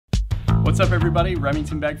What's up everybody,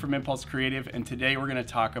 Remington Begg from Impulse Creative, and today we're going to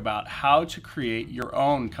talk about how to create your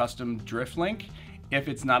own custom Driftlink if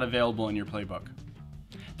it's not available in your playbook.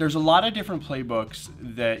 There's a lot of different playbooks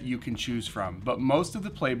that you can choose from, but most of the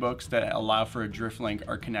playbooks that allow for a Driftlink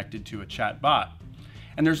are connected to a chat bot.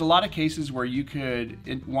 And there's a lot of cases where you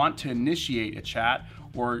could want to initiate a chat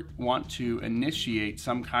or want to initiate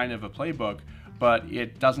some kind of a playbook, but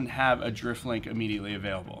it doesn't have a Driftlink immediately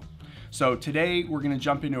available. So today we're going to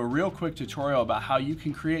jump into a real quick tutorial about how you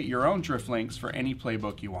can create your own Driftlinks for any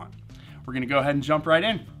playbook you want. We're going to go ahead and jump right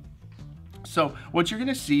in. So what you're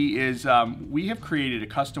going to see is we have created a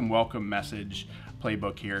custom welcome message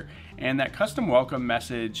playbook here, and that custom welcome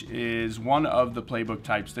message is one of the playbook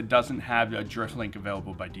types that doesn't have a Driftlink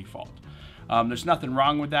available by default. There's nothing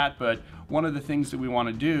wrong with that, but one of the things that we want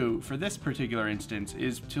to do for this particular instance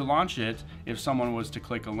is to launch it if someone was to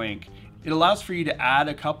click a link. It allows for you to add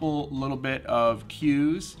a couple little bit of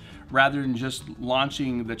cues rather than just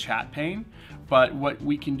launching the chat pane. But what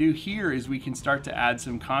we can do here is we can start to add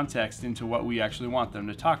some context into what we actually want them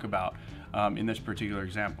to talk about in this particular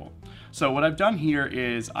example. So what I've done here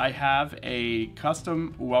is I have a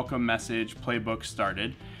custom welcome message playbook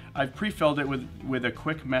started. I've pre-filled it with a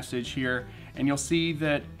quick message here, and you'll see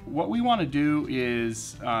that what we want to do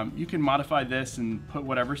is you can modify this and put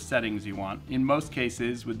whatever settings you want. In most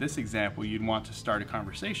cases, with this example, you'd want to start a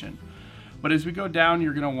conversation. But as we go down,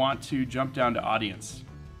 you're going to want to jump down to audience.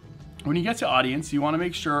 When you get to audience, you want to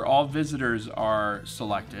make sure all visitors are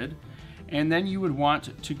selected, and then you would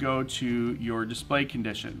want to go to your display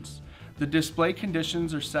conditions. The display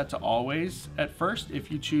conditions are set to always at first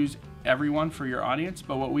if you choose everyone for your audience,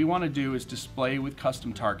 but what we want to do is display with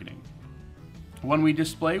custom targeting. When we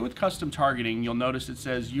display with custom targeting, you'll notice it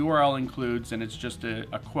says URL includes, and it's just a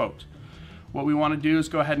quote. What we want to do is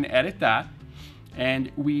go ahead and edit that,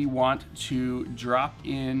 and we want to drop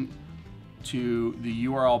in to the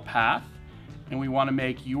URL path, and we want to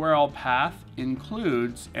make URL path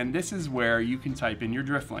includes, and this is where you can type in your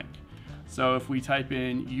Driftlink. So if we type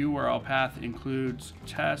in URL path includes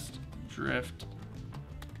test drift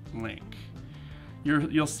link,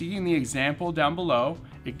 you'll see in the example down below,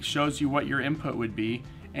 it shows you what your input would be.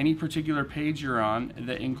 Any particular page you're on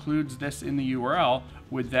that includes this in the URL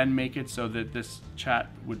would then make it so that this chat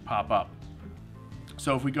would pop up.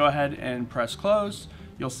 So if we go ahead and press close,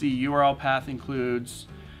 you'll see URL path includes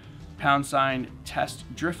 #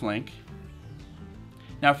 test Driftlink.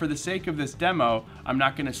 Now for the sake of this demo, I'm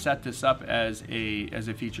not going to set this up as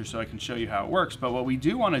a feature so I can show you how it works, but what we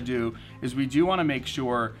do want to do is we do want to make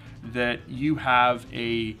sure that you have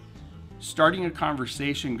starting a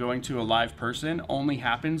conversation going to a live person only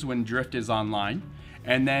happens when Drift is online,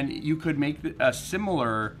 and then you could make a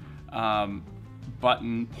similar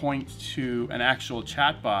button point to an actual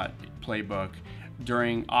chatbot playbook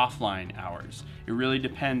during offline hours. It really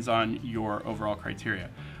depends on your overall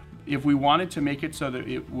criteria. If we wanted to make it so that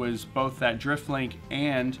it was both that Driftlink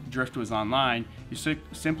and Drift was online, you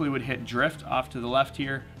simply would hit Drift off to the left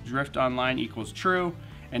here, Drift online equals true,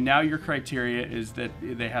 and now your criteria is that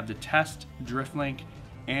they have the test Driftlink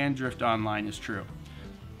and Drift online is true.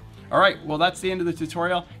 All right, well that's the end of the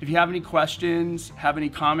tutorial. If you have any questions, have any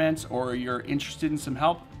comments, or you're interested in some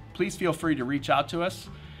help, please feel free to reach out to us.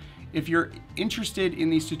 If you're interested in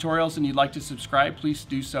these tutorials and you'd like to subscribe, please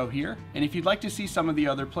do so here. And if you'd like to see some of the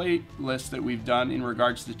other playlists that we've done in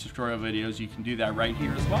regards to tutorial videos, you can do that right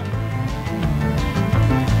here as well.